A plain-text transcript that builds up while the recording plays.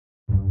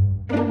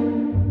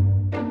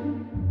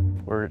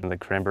We're in the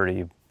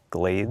Cranberry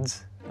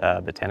Glades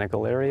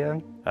Botanical Area.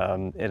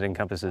 It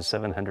encompasses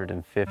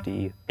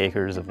 750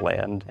 acres of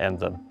land, and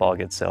the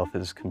bog itself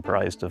is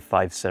comprised of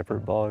 5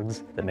 separate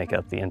bogs that make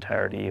up the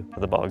entirety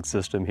of the bog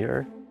system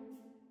here.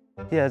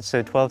 Yeah,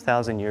 so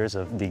 12,000 years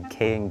of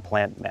decaying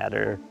plant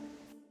matter.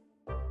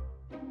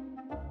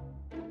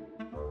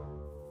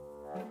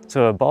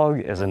 So a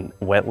bog is a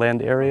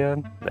wetland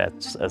area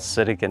that's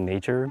acidic in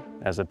nature,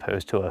 as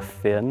opposed to a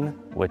fen,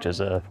 which is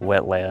a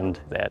wetland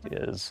that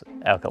is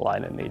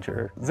alkaline in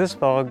nature. This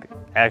bog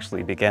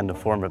actually began to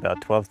form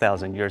about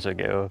 12,000 years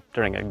ago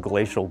during a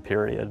glacial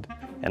period.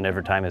 And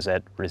over time, as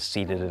that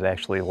receded, it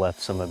actually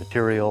left some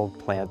material,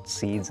 plant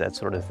seeds, that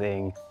sort of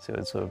thing. So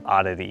it's an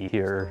oddity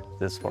here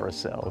this far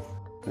south.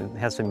 It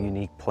has some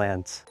unique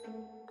plants.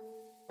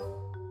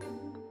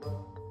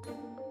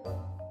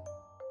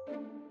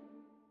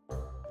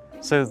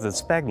 So the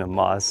sphagnum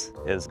moss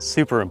is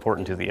super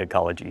important to the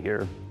ecology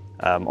here.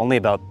 Only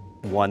about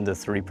 1 to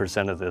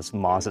 3% of this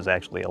moss is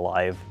actually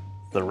alive.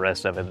 The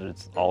rest of it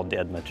is all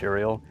dead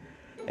material.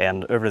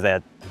 And over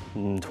that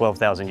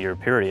 12,000 year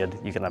period,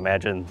 you can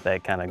imagine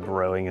that kind of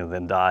growing and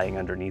then dying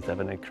underneath of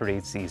it, and it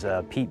creates these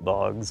peat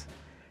bogs.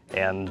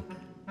 And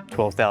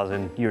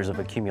 12,000 years of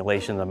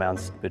accumulation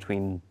amounts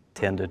between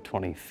 10 to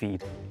 20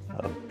 feet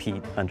of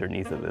peat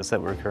underneath of this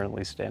that we're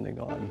currently standing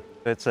on.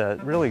 It's a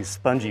really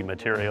spongy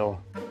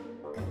material.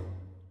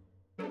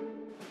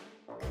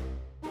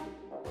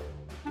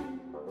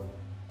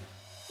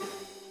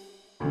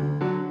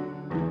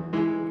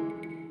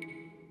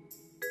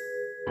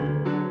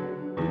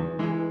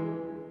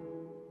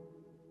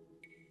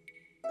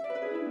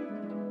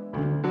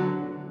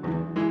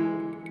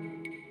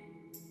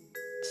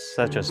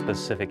 Such a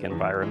specific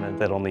environment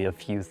that only a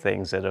few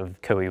things that have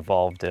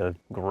co-evolved to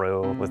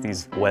grow with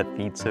these wet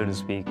peat, so to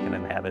speak, can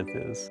inhabit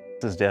this.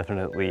 This is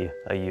definitely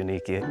a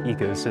unique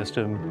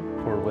ecosystem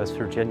for West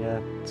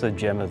Virginia. It's a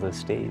gem of the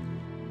state.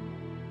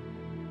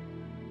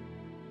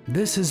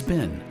 This has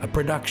been a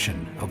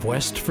production of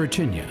West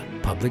Virginia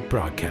Public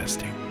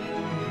Broadcasting.